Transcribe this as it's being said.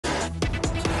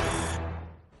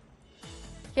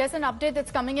Here's an update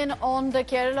that's coming in on the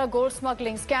Kerala gold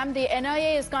smuggling scam. The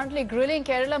NIA is currently grilling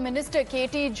Kerala Minister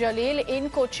Jaleel in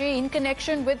Kochi in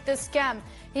connection with this scam.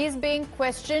 He is being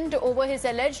questioned over his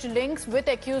alleged links with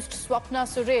accused Swapna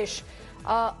Suresh.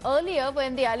 Earlier,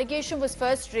 when the allegation was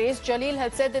first raised, Jaleel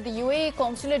had said that the UAE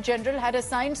Consulate General had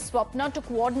assigned Swapna to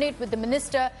coordinate with the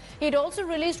minister. He'd also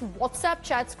released WhatsApp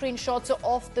chat screenshots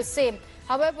of the same.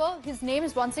 However, his name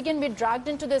is once again been dragged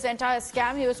into this entire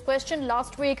scam. He was questioned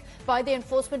last week by the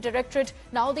Enforcement Directorate.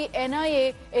 Now the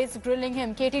NIA is grilling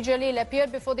him. Jaleel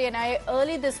appeared before the NIA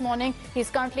early this morning. He's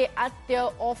currently at their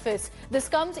office. This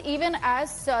comes even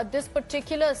as this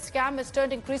particular scam has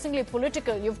turned increasingly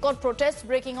political. You've got protests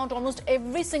breaking out almost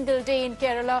every single day in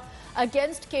Kerala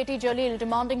against Jaleel,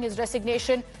 demanding his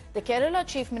resignation. The Kerala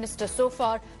Chief Minister so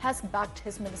far has backed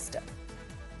his minister.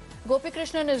 Gopi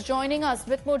Krishnan is joining us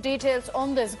with more details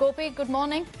on this. Gopi, good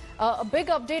morning. A big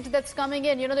update that's coming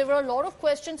in. You know, there were a lot of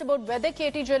questions about whether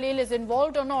Jaleel is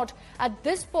involved or not. At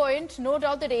this point, no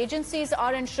doubt that agencies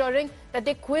are ensuring that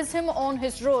they quiz him on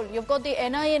his role. You've got the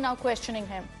NIA now questioning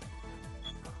him.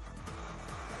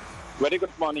 Very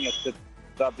good morning,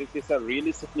 Ashita. This is a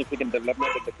really significant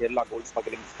development in the Kerala gold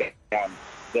smuggling scam.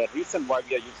 The reason why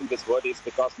we are using this word is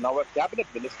because now a cabinet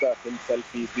minister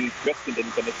himself is being questioned in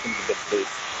connection with this case.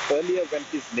 Earlier, when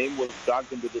his name was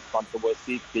dragged into this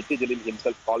controversy, Jaleel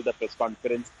himself called a press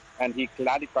conference and he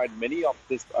clarified many of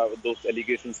those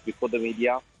allegations before the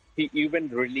media. He even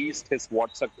released his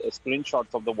WhatsApp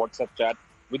screenshots of the WhatsApp chat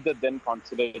with the then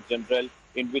Consulate General,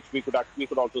 in which we could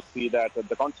also see that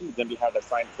the Consulate General had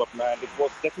assigned Swapna, and it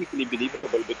was technically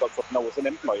believable because Swapna was an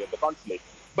employee of the consulate.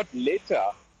 But later,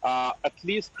 at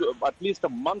least a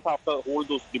month after all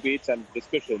those debates and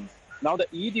discussions, now the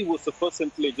ED was the first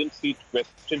central agency to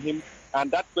question him, and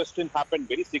that question happened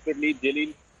very secretly.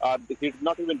 Jaleel he did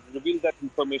not even reveal that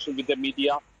information with the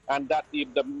media, and that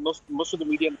most of the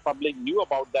media and public knew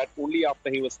about that only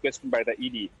after he was questioned by the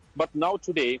ED. But now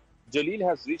today, Jaleel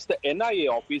has reached the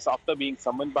NIA office after being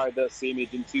summoned by the same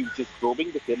agency which is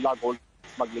probing the Kerala gold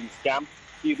smuggling scam.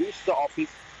 He reached the office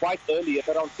quite early, at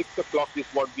around 6 o'clock is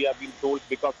what we have been told,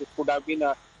 because it could have been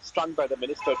stunned by the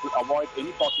minister to avoid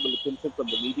any possible attention from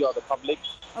the media or the public.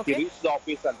 Okay. He reached the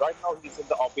office, and right now he's in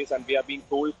the office, and we are being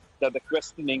told that the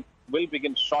questioning will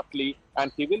begin shortly,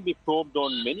 and he will be probed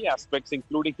on many aspects,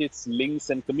 including his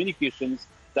links and communications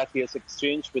that he has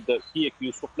exchanged with the key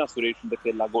accused Swapna Suresh in the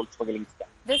Kerala gold smuggling scam.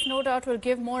 This no doubt will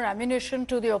give more ammunition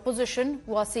to the opposition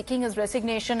who are seeking his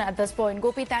resignation at this point.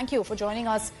 Gopi, thank you for joining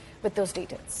us with those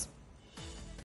details.